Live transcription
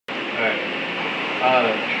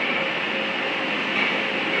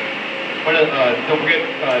Don't forget,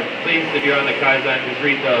 please, if you're on the Kaizen, just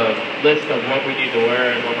read the list of what we need to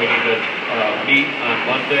wear and what we need to meet on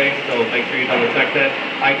Monday. So make sure you double check that.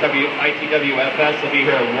 ITWFS will be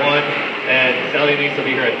here at 1, and Sally Needs will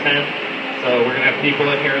be here at 10. So we're going to have people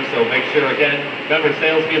in here, so make sure, again, remember,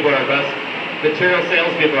 salespeople are our best, material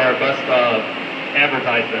salespeople are our best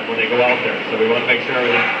advertisement when they go out there. So we want to make sure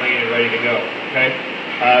everything's clean and ready to go, okay?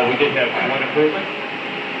 We did have one improvement.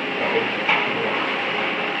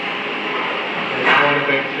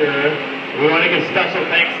 We want to give special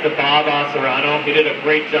thanks to Bob Osserano. He did a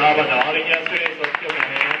great job on the audit yesterday, so let's give him a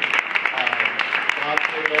hand. Bob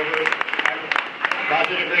took it over. Bob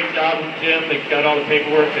did a great job with Jim. They got all the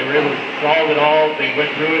paperwork. They were able to solve it all. They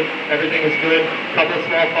went through it. Everything was good. A couple of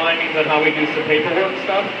small findings on how we do some paperwork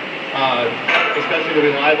stuff, especially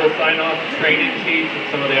the reliable sign-off, training sheets, and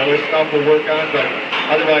some of the other stuff we'll work on. But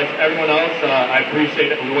otherwise, everyone else, I appreciate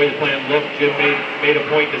the way the plant looked. Jim made a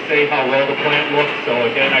point to say how well the plant looked. So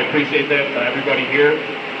again, I appreciate that to everybody here.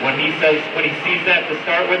 When he sees that to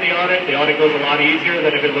start with the audit goes a lot easier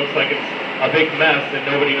than if it looks like it's a big mess and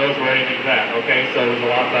nobody knows where anything's at. Okay, so it was a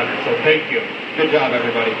lot better. So thank you. Good job,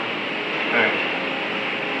 everybody. All right.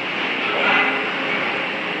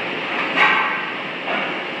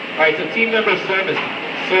 All right, so team members serve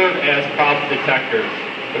as problem detectors.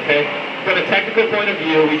 Okay. From a technical point of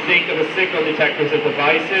view, we think of a signal detectors as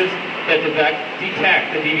devices that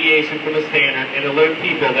detect the deviation from the standard and alert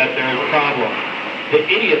people that there is a problem. The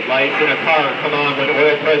idiot lights in a car come on when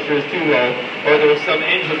oil pressure is too low or there is some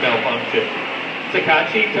engine malfunction.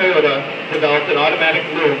 Takachi Toyota developed an automatic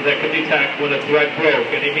loom that could detect when a thread broke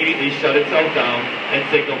and immediately shut itself down and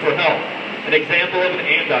signal for help. An example of an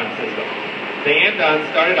andon system. The andon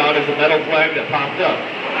started out as a metal flag that popped up.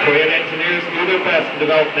 Toyota engineers do their best to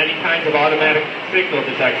develop many kinds of automatic signal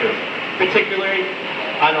detectors, particularly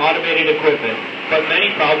on automated equipment. But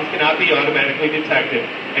many problems cannot be automatically detected,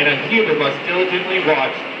 and a human must diligently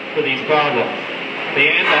watch for these problems.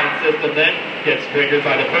 The andon system then gets triggered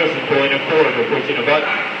by the person pulling a cord or pushing a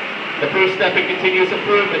button. The first step in continuous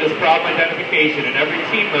improvement is problem identification, and every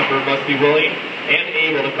team member must be willing and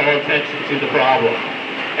able to call attention to the problem.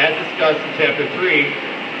 As discussed in Chapter 3,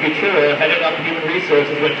 Futura headed up human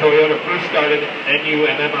resources when Toyota first started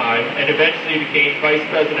NUMMI and eventually became Vice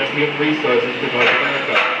President of Human Resources for North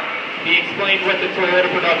America. He explained what the Toyota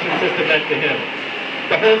production system meant to him.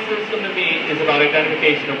 The whole system to me is about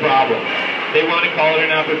identification of problems. They want to call it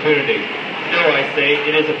an opportunity. No, I say,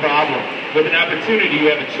 it is a problem. With an opportunity, you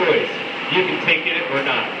have a choice. You can take it or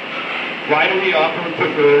not. Why do we often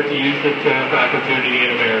prefer to use the term opportunity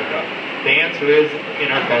in America? The answer is in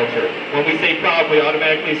our culture. When we say problem, we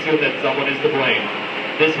automatically assume that someone is to blame.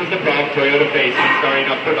 This was the problem Toyota faced when starting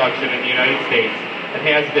up production in the United States and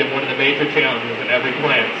has been one of the major challenges in every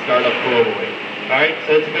plant startup globally. Alright,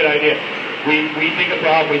 so it's a good idea. We think of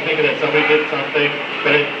problem, we think that somebody did something,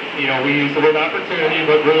 but we use the word opportunity,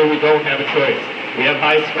 but really we don't have a choice. We have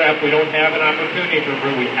high scrap, we don't have an opportunity to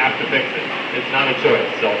improve, we have to fix it. It's not a choice.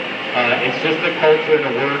 So it's just a culture and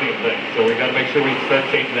a wording thing. So we got to make sure we start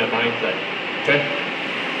changing that mindset. Okay?